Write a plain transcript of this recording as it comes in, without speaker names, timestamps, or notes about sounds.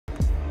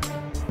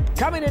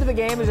Coming into the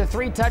game as a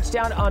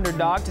 3-touchdown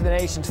underdog to the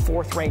nation's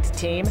 4th-ranked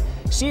team,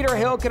 Cedar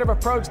Hill could have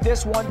approached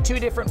this one 2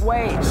 different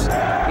ways.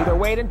 Either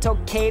wait until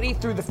Katy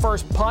threw the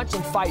first punch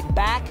and fight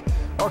back,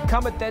 or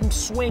come at them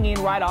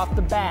swinging right off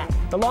the bat.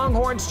 The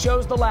Longhorns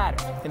chose the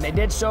latter, and they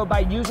did so by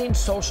using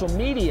social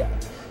media.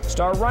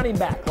 Star running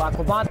back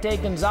Levante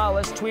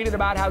Gonzalez tweeted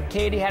about how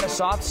Katy had a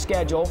soft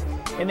schedule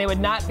and they would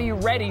not be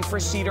ready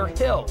for Cedar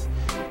Hill.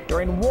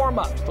 During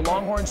warm-ups, the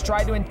Longhorns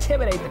tried to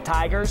intimidate the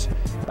Tigers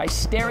by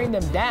staring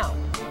them down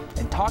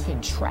and talking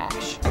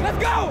trash. Let's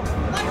go!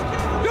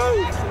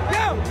 Dude,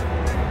 yo!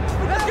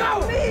 Let's go!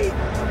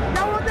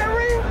 Y'all want that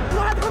ring? You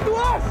don't have to come through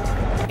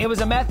us! It was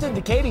a method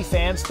the Katy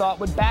fans thought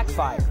would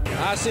backfire.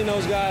 I seen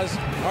those guys,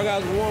 our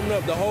guys were warming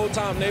up the whole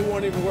time. They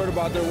weren't even worried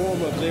about their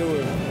warm-ups. They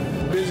were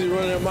busy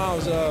running their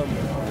mouths.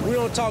 We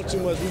don't talk too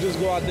much. We just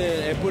go out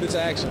there and put it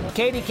to action.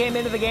 Katy came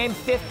into the game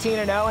 15-0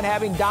 and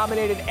having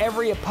dominated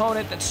every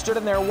opponent that stood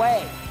in their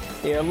way.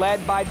 They are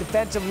led by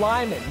defensive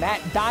lineman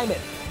Matt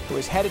Diamond, who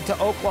is headed to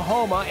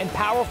Oklahoma, and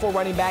powerful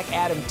running back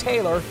Adam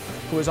Taylor,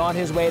 who is on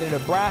his way to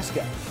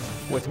Nebraska.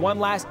 With one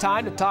last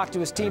time to talk to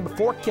his team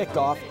before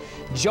kickoff,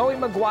 Joey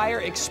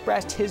McGuire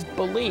expressed his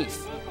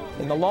belief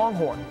in the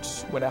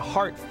Longhorns with a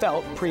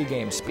heartfelt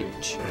pregame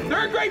speech.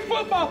 They're a great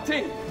football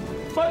team,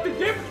 but the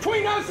difference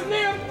between us and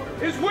them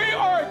is we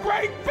are a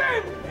great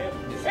family,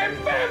 and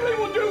family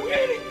will do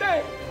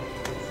anything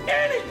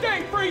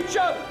for each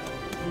other.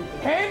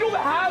 Handle the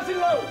highs and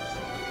lows.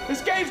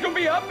 This game's going to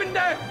be up and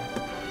down.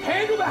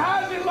 Handle the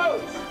highs and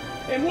lows,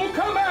 and we'll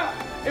come out,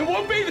 and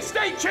we'll be the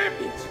state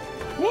champions.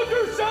 We'll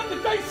do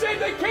something that they said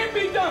they can't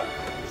be done.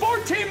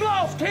 4-team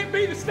loss can't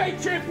be the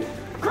state champion.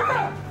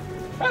 Crap!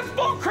 That's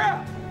bull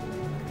crap.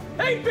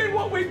 Ain't been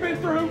what we've been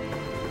through.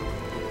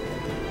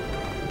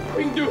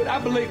 We can do it, I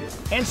believe it.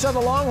 And so the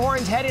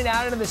Longhorns heading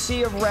out into the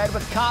sea of red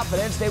with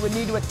confidence they would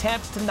need to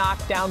attempt to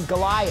knock down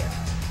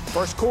Goliath.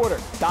 First quarter,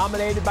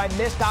 dominated by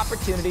missed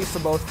opportunities for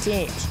both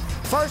teams.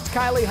 First,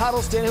 Kylie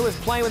Huddleston, who was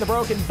playing with a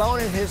broken bone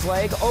in his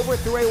leg,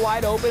 overthrew a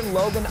wide-open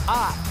Logan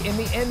Ott in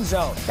the end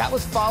zone. That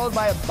was followed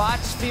by a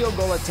botched field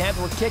goal attempt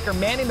where kicker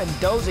Manny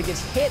Mendoza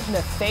gets hit in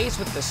the face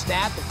with the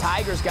snap. The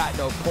Tigers got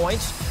no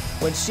points.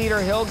 When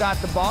Cedar Hill got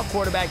the ball,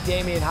 quarterback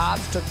Damian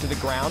Hobbs took to the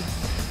ground.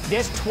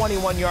 This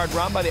 21-yard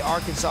run by the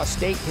Arkansas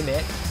State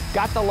commit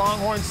got the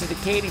Longhorns to the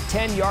Katy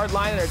 10-yard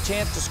line and their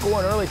chance to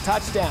score an early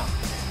touchdown.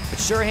 But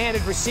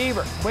sure-handed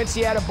receiver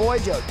Quincy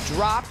Adebojo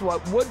dropped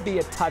what would be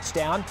a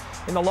touchdown,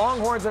 and the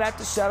Longhorns would have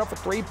to settle for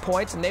 3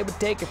 points, and they would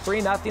take a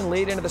 3-0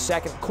 lead into the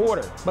second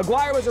quarter.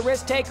 McGuire was a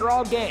risk-taker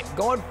all game,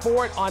 going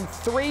for it on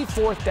 3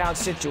 fourth-down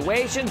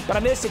situations, but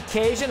on this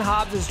occasion,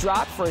 Hobbs was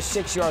dropped for a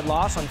 6-yard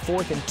loss on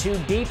 4th and 2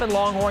 deep in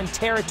Longhorn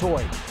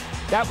territory.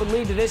 That would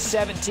lead to this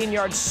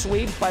 17-yard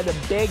sweep by the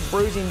big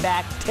bruising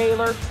back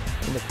Taylor,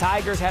 and the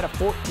Tigers had a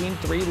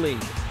 14-3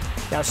 lead.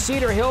 Now,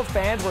 Cedar Hill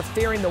fans were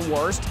fearing the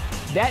worst.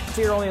 That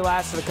fear only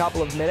lasted a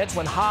couple of minutes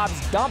when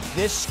Hobbs dumped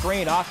this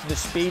screen off to the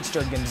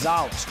speedster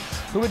Gonzalez,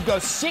 who would go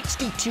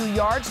 62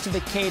 yards to the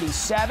Katy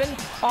 7.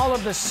 All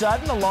of a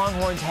sudden, the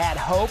Longhorns had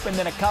hope, and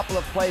then a couple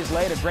of plays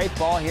later, great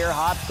ball here.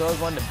 Hobbs throws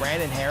one to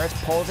Brandon Harris,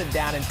 pulls it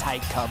down in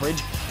tight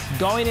coverage.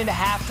 Going into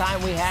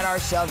halftime, we had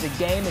ourselves a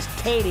game as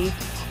Katy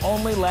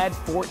only led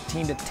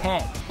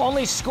 14-10.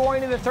 Only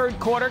scoring in the third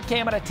quarter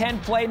came on a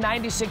 10-play,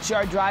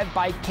 96-yard drive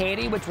by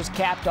Katy, which was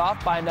capped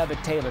off by another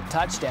Taylor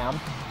touchdown.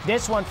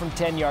 This one from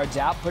 10 yards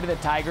out, putting the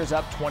Tigers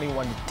up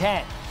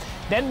 21-10.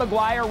 Then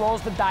McGuire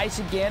rolls the dice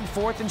again,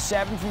 4th and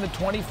 7 from the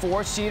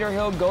 24. Cedar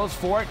Hill goes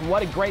for it, and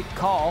what a great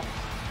call.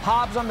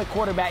 Hobbs on the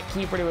quarterback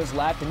keeper to his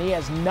left, and he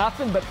has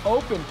nothing but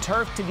open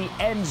turf to the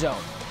end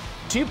zone.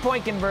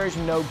 2-point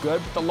conversion, no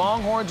good, but the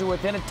Longhorns are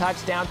within a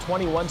touchdown,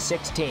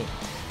 21-16.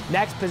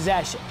 Next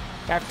possession.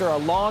 After a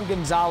long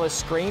Gonzalez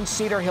screen,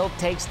 Cedar Hill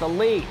takes the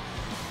lead.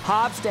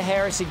 Hobbs to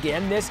Harris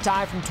again, this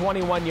time from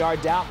 21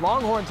 yards out.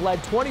 Longhorns led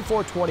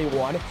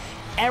 24-21.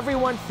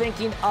 Everyone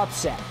thinking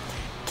upset.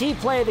 Key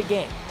play of the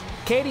game.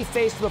 Katy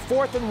faced with a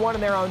 4th and 1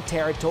 in their own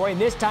territory,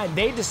 and this time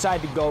they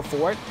decide to go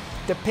for it.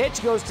 The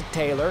pitch goes to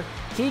Taylor.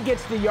 He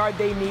gets the yard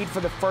they need for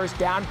the first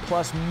down,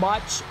 plus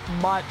much,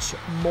 much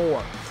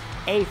more.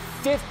 A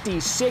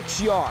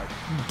 56-yard,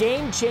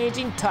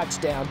 game-changing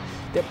touchdown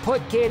that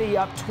put Katy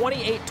up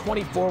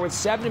 28-24 with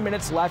 7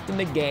 minutes left in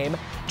the game.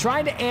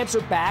 Trying to answer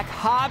back,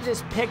 Hobbs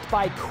is picked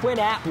by Quinn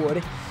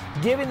Atwood,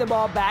 giving the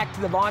ball back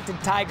to the vaunted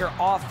Tiger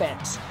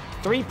offense.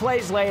 3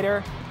 plays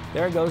later,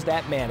 there goes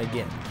that man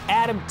again.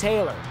 Adam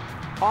Taylor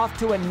off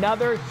to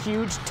another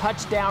huge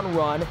touchdown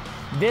run,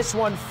 this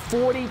one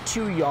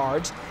 42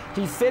 yards.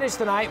 He finished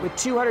the night with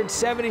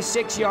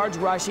 276 yards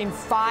rushing,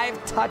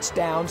 5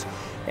 touchdowns,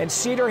 and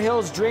Cedar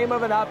Hill's dream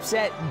of an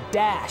upset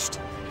dashed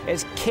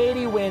as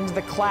Katy wins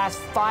the Class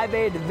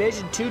 5A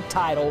Division II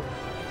title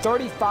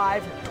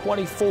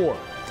 35-24.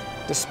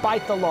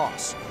 Despite the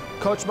loss,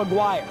 Coach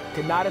McGuire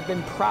could not have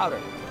been prouder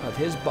of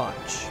his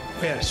bunch.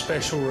 We had a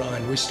special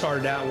run. We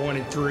started out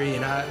 1-3,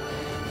 and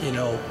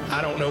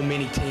I don't know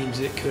many teams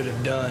that could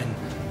have done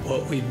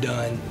what we've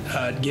done,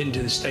 getting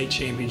to the state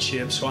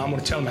championship. So I'm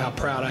going to tell them how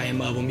proud I am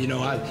of them. You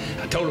know, I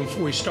told them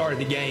before we started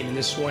the game, and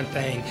this is one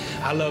thing,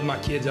 I love my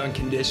kids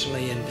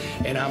unconditionally,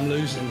 and I'm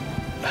losing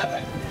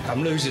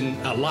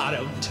a lot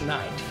of them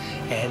tonight.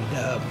 And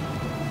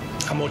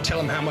I'm going to tell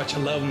them how much I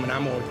love them, and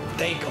I'm going to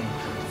thank them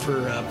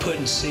for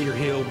putting Cedar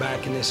Hill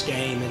back in this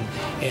game,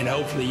 and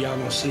hopefully y'all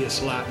going to see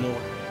us a lot more.